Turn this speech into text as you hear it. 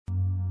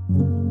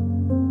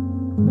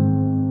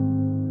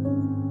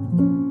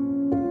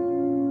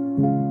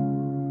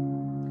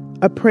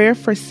A Prayer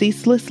for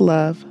Ceaseless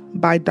Love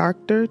by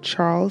Dr.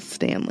 Charles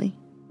Stanley.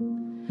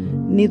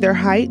 Neither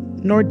height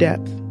nor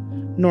depth,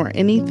 nor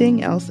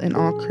anything else in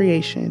all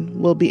creation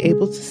will be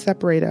able to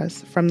separate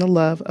us from the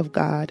love of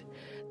God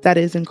that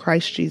is in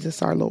Christ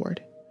Jesus our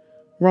Lord.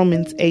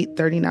 Romans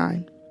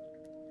 8:39.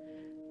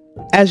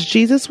 As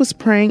Jesus was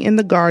praying in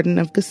the Garden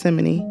of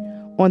Gethsemane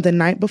on the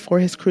night before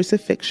his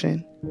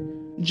crucifixion,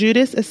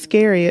 Judas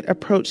Iscariot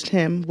approached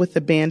him with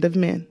a band of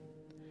men.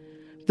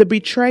 The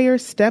betrayer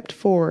stepped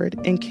forward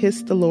and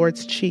kissed the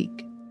Lord's cheek.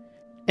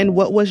 And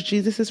what was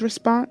Jesus'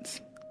 response?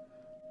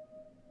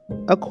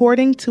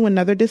 According to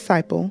another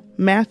disciple,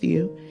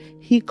 Matthew,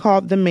 he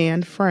called the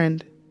man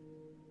friend.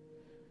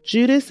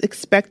 Judas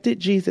expected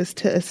Jesus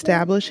to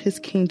establish his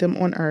kingdom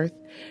on earth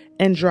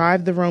and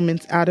drive the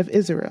Romans out of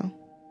Israel.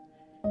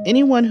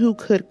 Anyone who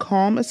could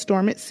calm a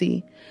storm at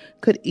sea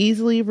could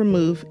easily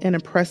remove an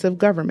oppressive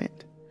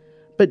government.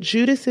 But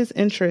Judas's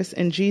interest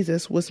in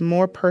Jesus was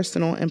more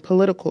personal and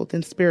political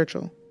than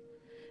spiritual.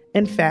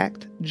 In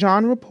fact,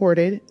 John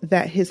reported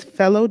that his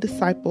fellow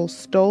disciples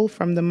stole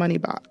from the money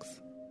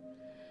box.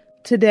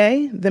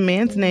 Today, the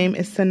man's name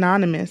is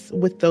synonymous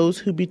with those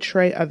who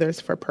betray others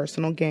for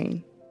personal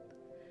gain.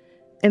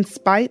 In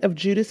spite of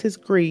Judas's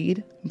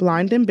greed,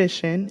 blind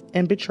ambition,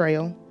 and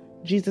betrayal,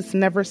 Jesus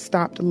never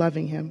stopped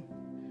loving him.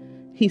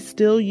 He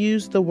still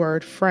used the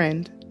word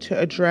friend to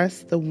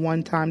address the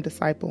one-time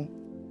disciple.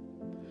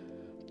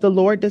 The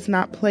Lord does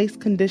not place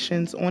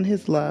conditions on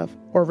his love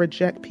or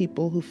reject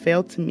people who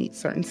fail to meet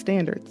certain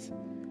standards.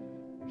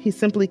 He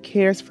simply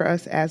cares for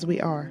us as we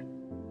are.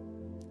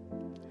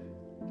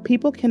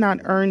 People cannot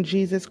earn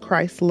Jesus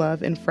Christ's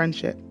love and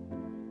friendship.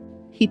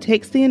 He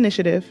takes the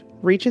initiative,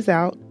 reaches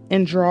out,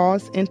 and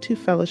draws into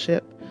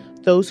fellowship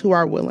those who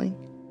are willing.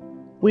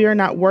 We are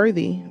not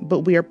worthy, but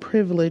we are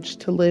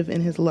privileged to live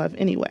in his love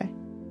anyway.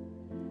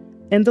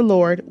 In the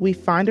Lord, we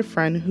find a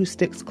friend who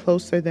sticks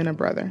closer than a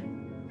brother.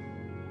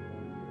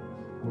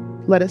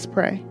 Let us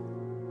pray.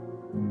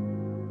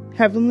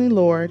 Heavenly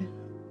Lord,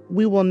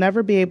 we will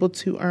never be able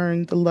to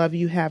earn the love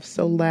you have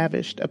so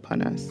lavished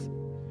upon us.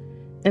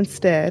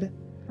 Instead,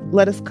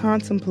 let us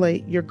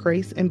contemplate your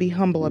grace and be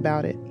humble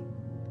about it.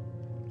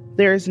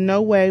 There is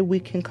no way we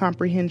can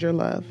comprehend your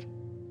love.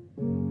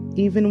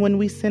 Even when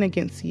we sin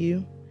against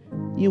you,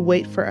 you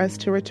wait for us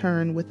to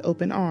return with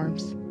open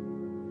arms.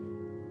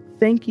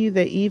 Thank you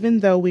that even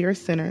though we are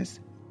sinners,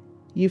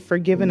 you've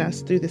forgiven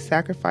us through the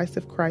sacrifice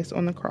of Christ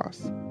on the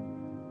cross.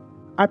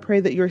 I pray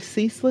that your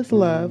ceaseless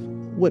love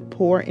would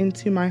pour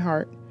into my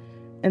heart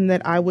and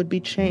that I would be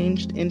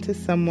changed into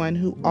someone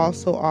who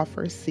also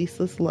offers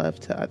ceaseless love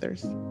to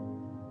others.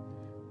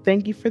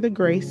 Thank you for the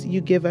grace you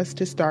give us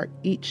to start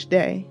each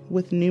day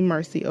with new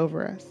mercy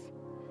over us.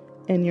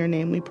 In your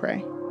name we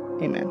pray.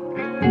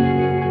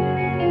 Amen.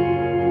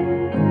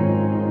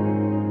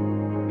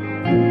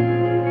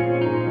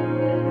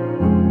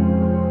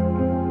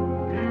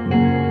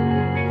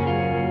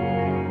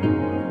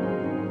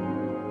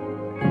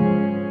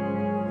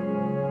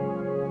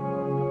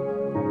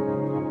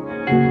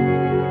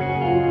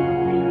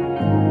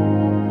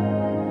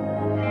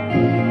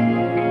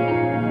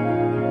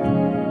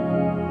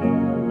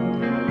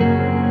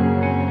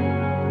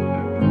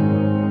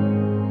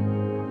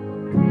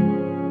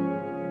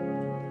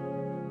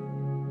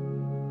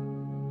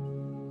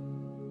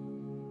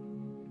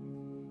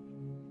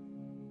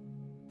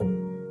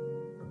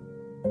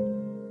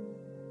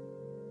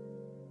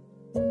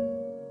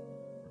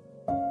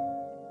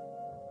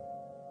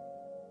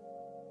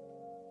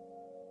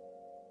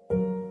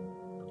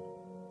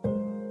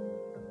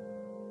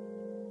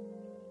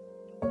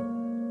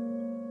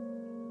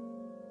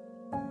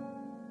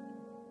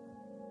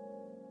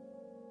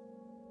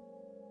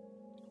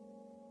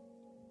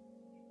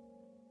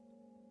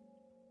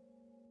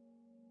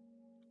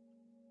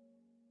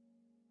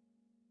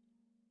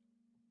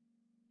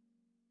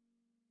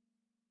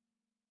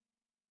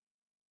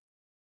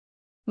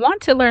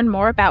 Want to learn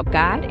more about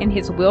God and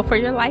His will for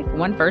your life,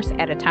 one verse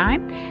at a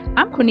time?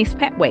 I'm Quinice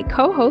Petway,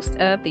 co-host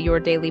of the Your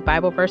Daily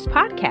Bible Verse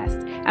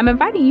podcast. I'm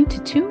inviting you to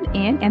tune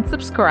in and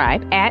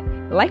subscribe at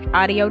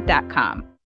lifeaudio.com.